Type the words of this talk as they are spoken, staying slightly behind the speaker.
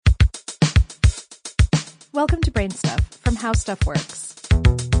Welcome to Brain Stuff from How Stuff Works.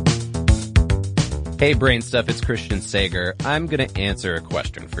 Hey, Brain Stuff, it's Christian Sager. I'm going to answer a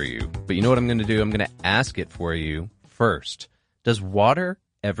question for you. But you know what I'm going to do? I'm going to ask it for you first. Does water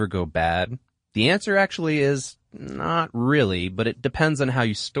ever go bad? The answer actually is not really, but it depends on how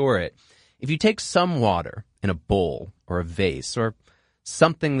you store it. If you take some water in a bowl or a vase or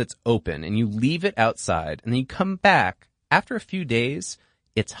something that's open and you leave it outside and then you come back after a few days,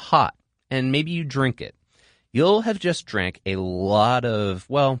 it's hot and maybe you drink it. You'll have just drank a lot of,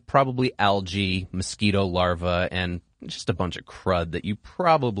 well, probably algae, mosquito larvae, and just a bunch of crud that you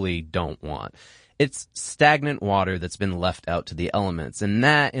probably don't want. It's stagnant water that's been left out to the elements, and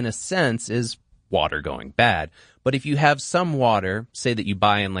that, in a sense, is water going bad. But if you have some water, say that you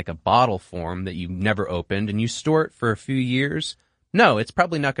buy in like a bottle form that you never opened, and you store it for a few years, no, it's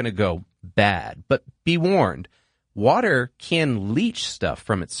probably not going to go bad. But be warned, water can leach stuff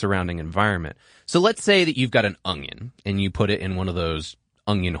from its surrounding environment. So let's say that you've got an onion and you put it in one of those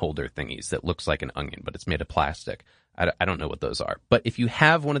onion holder thingies that looks like an onion, but it's made of plastic. I don't know what those are. But if you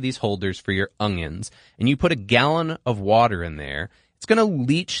have one of these holders for your onions and you put a gallon of water in there, it's going to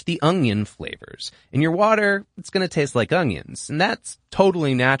leach the onion flavors. In your water, it's going to taste like onions. And that's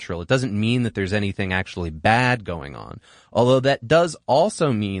totally natural. It doesn't mean that there's anything actually bad going on. Although that does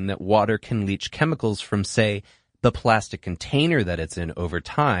also mean that water can leach chemicals from, say, the plastic container that it's in over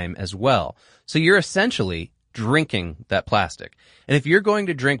time as well. So you're essentially drinking that plastic. And if you're going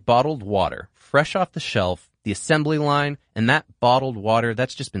to drink bottled water, fresh off the shelf, the assembly line, and that bottled water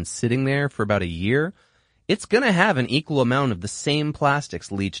that's just been sitting there for about a year, it's going to have an equal amount of the same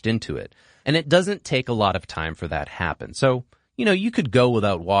plastics leached into it. And it doesn't take a lot of time for that to happen. So, you could go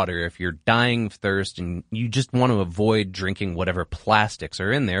without water if you're dying of thirst and you just want to avoid drinking whatever plastics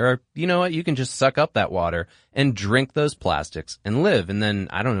are in there. Or, you know what, you can just suck up that water and drink those plastics and live. And then,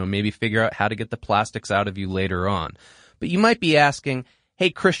 I don't know, maybe figure out how to get the plastics out of you later on. But you might be asking,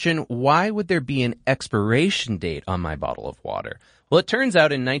 hey, Christian, why would there be an expiration date on my bottle of water? Well, it turns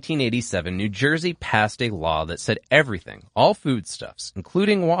out in 1987, New Jersey passed a law that said everything, all foodstuffs,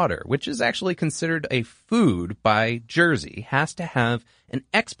 including water, which is actually considered a food by Jersey, has to have an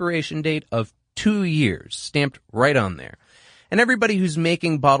expiration date of 2 years stamped right on there. And everybody who's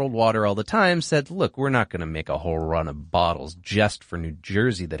making bottled water all the time said, look, we're not going to make a whole run of bottles just for New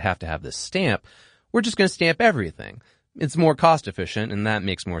Jersey that have to have this stamp. We're just going to stamp everything. It's more cost efficient, and that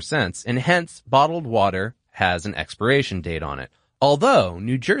makes more sense. And hence, bottled water has an expiration date on it. Although,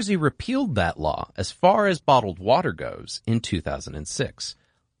 New Jersey repealed that law as far as bottled water goes in 2006.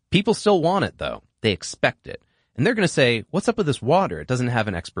 People still want it, though. They expect it. And they're going to say, what's up with this water? It doesn't have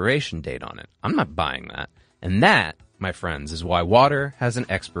an expiration date on it. I'm not buying that. And that, my friends, is why water has an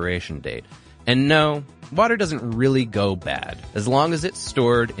expiration date. And no, water doesn't really go bad, as long as it's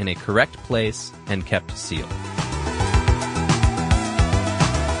stored in a correct place and kept sealed.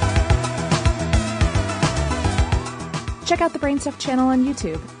 Check out the Brain Stuff channel on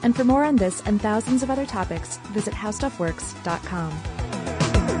YouTube. And for more on this and thousands of other topics, visit howstuffworks.com.